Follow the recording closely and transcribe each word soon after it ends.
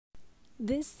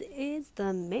This is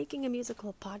the Making a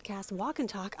Musical podcast walk and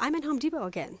talk. I'm in Home Depot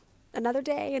again. Another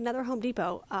day, another Home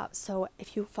Depot. So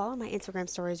if you follow my Instagram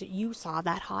stories, you saw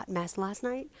that hot mess last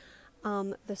night.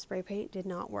 The spray paint did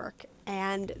not work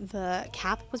and the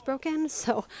cap was broken.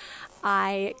 So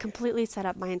I completely set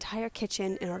up my entire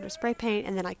kitchen in order to spray paint,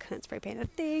 and then I couldn't spray paint a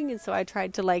thing. And so I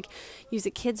tried to use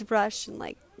a kid's brush, and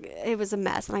it was a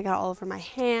mess, and I got it all over my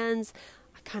hands.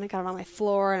 I kind of got it on my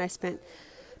floor, and I spent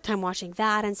time washing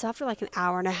that. And so after an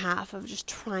hour and a half of just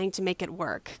trying to make it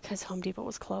work because Home Depot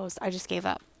was closed, I just gave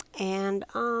up. And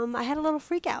I had a little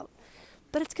freak out,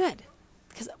 but it's good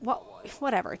because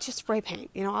whatever, it's just spray paint,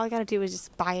 all I got to do is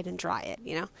just buy it and dry it,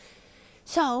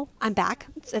 So I'm back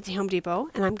at the Home Depot,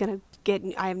 and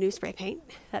I have new spray paint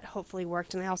that hopefully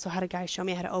worked. And I also had a guy show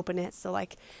me how to open it so I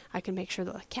can make sure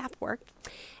the cap worked.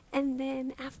 And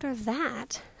then after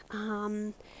that,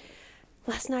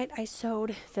 last night I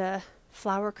sewed the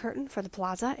flower curtain for the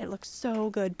plaza. It looks so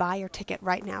good. Buy your ticket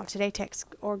right now. Today Tix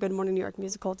or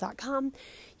goodmorningnewyorkmusical.com.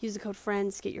 Use the code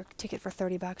FRIENDS. Get your ticket for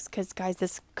 $30 because, guys,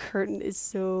 this curtain is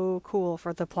so cool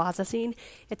for the plaza scene.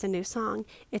 It's a new song.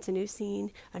 It's a new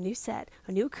scene, a new set,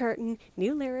 a new curtain,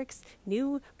 new lyrics,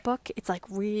 new book. It's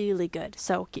really good.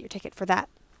 So get your ticket for that.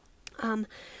 I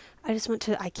just went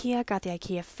to IKEA, got the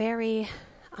IKEA ferry.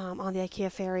 On the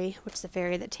IKEA ferry, which is a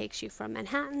ferry that takes you from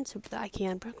Manhattan to the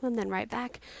IKEA in Brooklyn, then right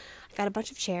back. I got a bunch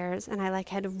of chairs, and I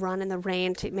had to run in the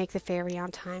rain to make the ferry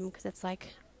on time because it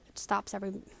stops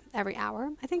every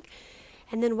hour, I think.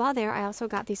 And then while there, I also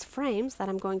got these frames that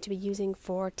I'm going to be using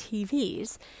for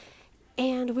TVs.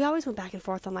 And we always went back and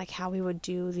forth on how we would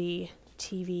do the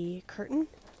TV curtain.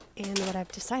 And what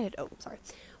I've decided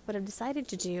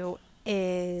to do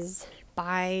is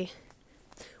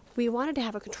we wanted to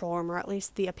have a control room, or at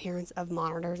least the appearance of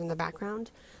monitors in the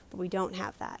background, but we don't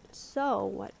have that. So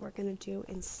what we're going to do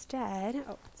instead...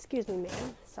 Oh, excuse me,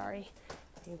 ma'am. Sorry.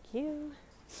 Thank you.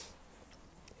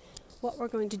 What we're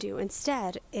going to do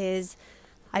instead is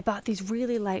I bought these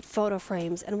really light photo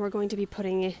frames, and we're going to be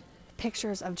putting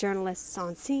pictures of journalists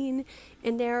on scene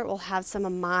in there. We'll have some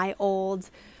of my old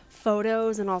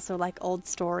photos and also old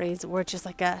stories, where it's just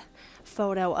a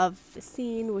photo of the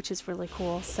scene, which is really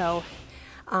cool. So...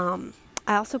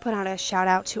 I also put out a shout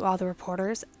out to all the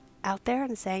reporters out there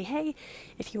and saying, hey,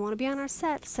 if you want to be on our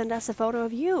set, send us a photo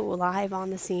of you live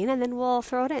on the scene, and then we'll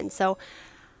throw it in. So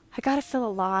I got to fill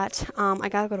a lot. I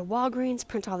got to go to Walgreens,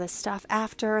 print all this stuff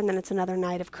after, and then it's another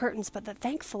night of curtains. But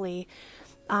thankfully,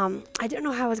 I didn't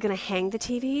know how I was going to hang the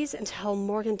TVs until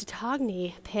Morgan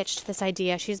Detogny pitched this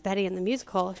idea. She's Betty in the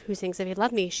musical who sings If You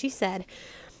Love Me. She said,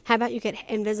 how about you get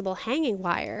invisible hanging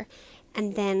wire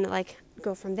and then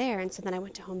go from there? And so then I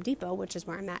went to Home Depot, which is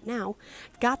where I'm at now,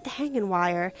 got the hanging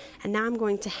wire, and now I'm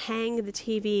going to hang the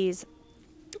TVs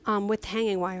with the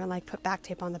hanging wire and put back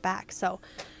tape on the back. So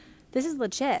this is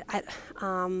legit.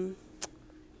 Really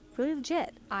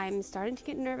legit. I'm starting to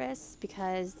get nervous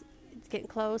because it's getting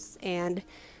close and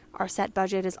our set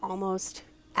budget is almost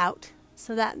out.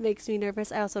 So that makes me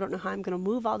nervous. I also don't know how I'm going to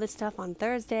move all this stuff on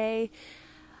Thursday.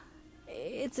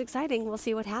 It's exciting. We'll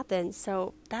see what happens.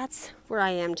 So that's where I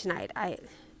am tonight.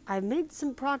 I've made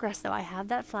some progress, though. I have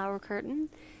that flower curtain,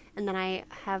 and then I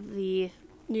have the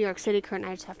New York City curtain.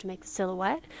 I just have to make the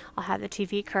silhouette. I'll have the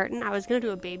TV curtain. I was going to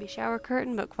do a baby shower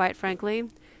curtain, but quite frankly,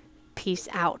 peace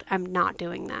out. I'm not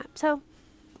doing that. So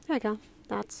there we go.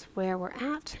 That's where we're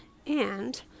at,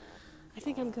 and I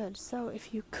think I'm good. So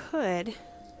if you could,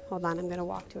 hold on, I'm going to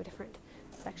walk to a different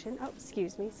section. Oh,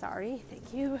 excuse me. Sorry.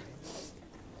 Thank you.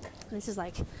 This is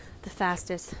the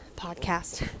fastest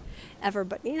podcast ever,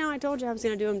 but I told you I was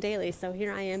going to do them daily, so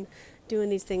here I am doing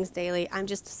these things daily. I'm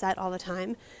just set all the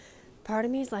time. Part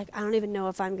of me is I don't even know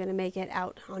if I'm going to make it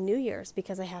out on New Year's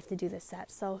because I have to do this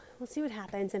set, so we'll see what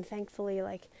happens. And thankfully,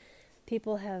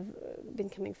 people have been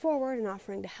coming forward and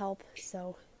offering to help,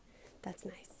 so that's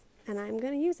nice, and I'm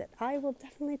going to use it. I will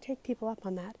definitely take people up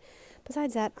on that.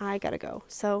 Besides that, I gotta go,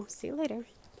 so see you later.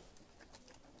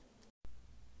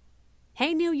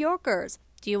 Hey, New Yorkers,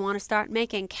 do you want to start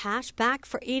making cash back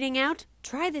for eating out?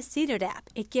 Try the Seated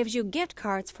app. It gives you gift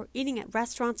cards for eating at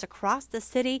restaurants across the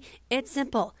city. It's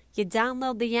simple. You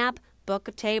download the app, book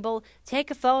a table, take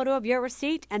a photo of your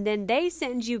receipt, and then they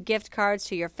send you gift cards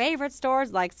to your favorite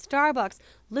stores like Starbucks,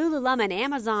 Lululemon,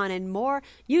 Amazon, and more.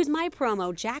 Use my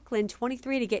promo,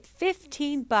 Jacqueline23, to get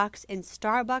 $15 in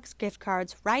Starbucks gift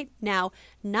cards right now.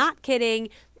 Not kidding.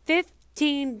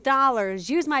 $15.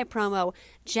 Use my promo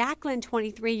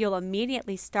Jacqueline23. You'll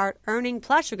immediately start earning.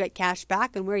 Plus, you'll get cash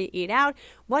back on where you eat out.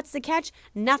 What's the catch?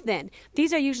 Nothing.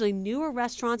 These are usually newer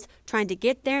restaurants trying to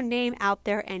get their name out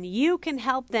there, and you can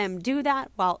help them do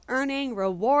that while earning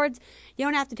rewards. You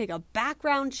don't have to take a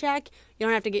background check. You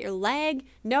don't have to get your leg.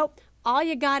 Nope. All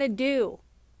you got to do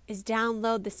is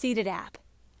download the Seated app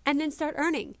and then start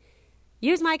earning.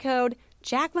 Use my code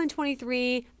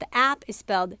Jacqueline23. The app is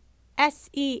spelled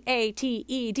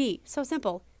SEATED. So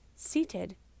simple.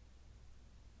 Seated